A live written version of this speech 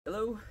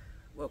Hello,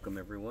 welcome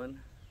everyone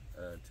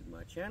to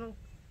my channel.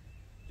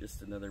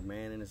 Just another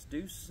man and his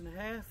deuce and a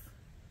half.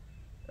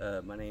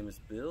 My name is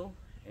Bill,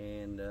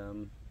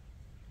 and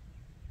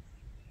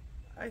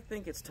I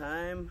think it's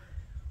time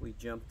we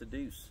jump the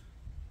deuce.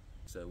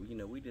 So, you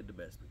know, we did the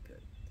best we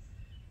could.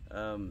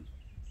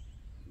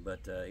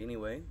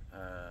 Anyway,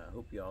 I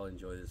hope you all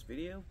enjoy this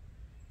video.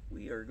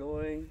 We are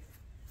going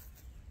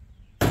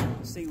to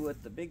see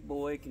what the big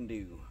boy can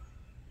do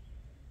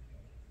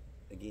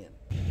again.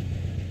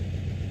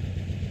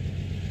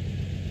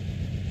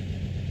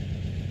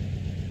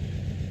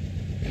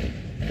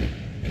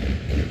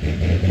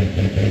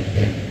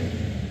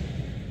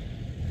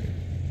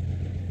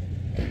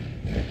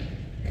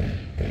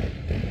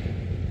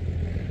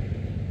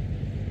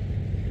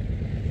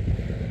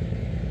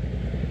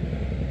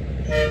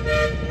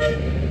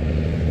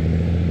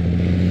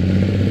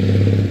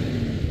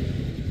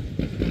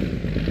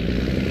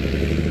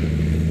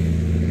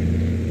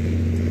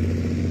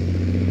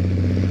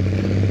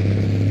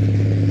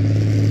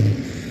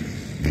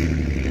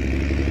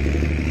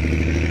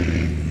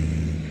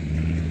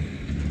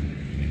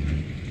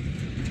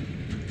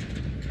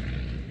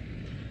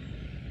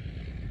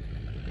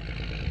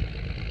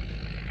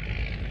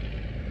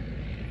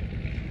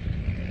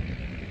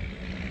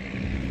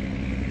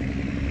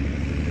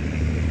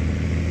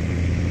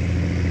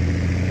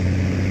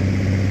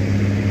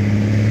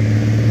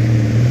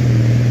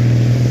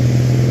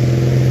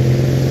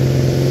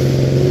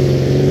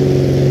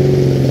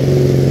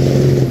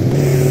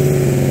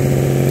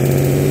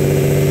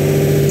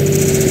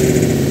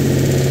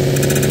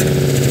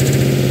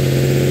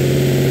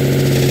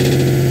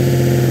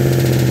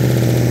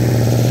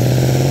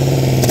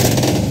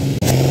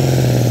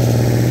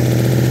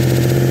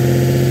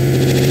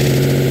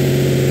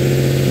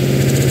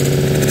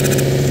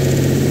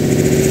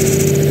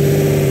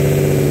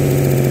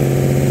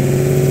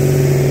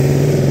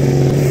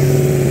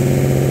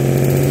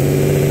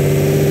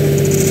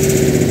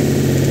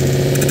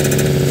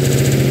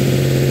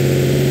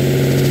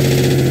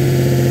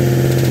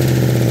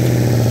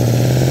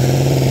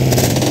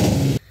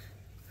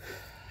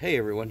 Hey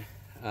everyone,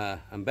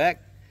 I'm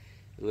back.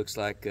 It looks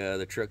like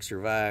the truck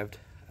survived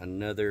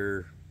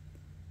another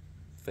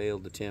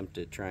failed attempt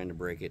at trying to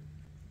break it.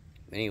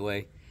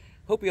 Anyway,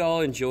 hope you all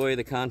enjoy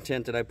the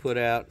content that I put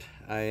out.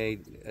 I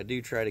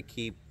do try to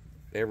keep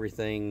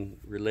everything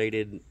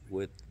related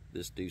with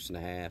this deuce and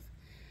a half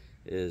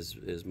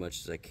as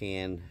much as I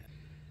can.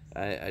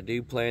 I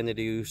do plan to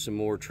do some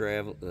more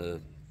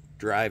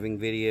driving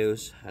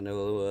videos. I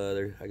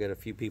know I got a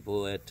few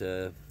people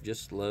that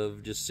just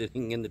love just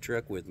sitting in the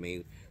truck with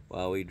me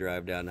while we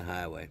drive down the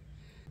highway.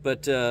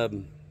 But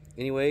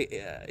anyway,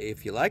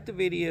 if you like the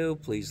video,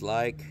 please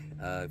like.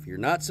 If you're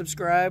not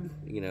subscribed,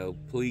 you know,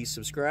 please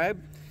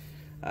subscribe.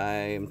 I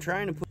am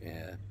trying to put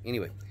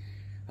anyway,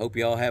 hope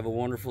you all have a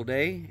wonderful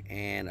day,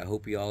 and I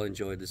hope you all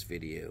enjoyed this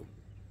video.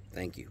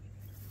 Thank you.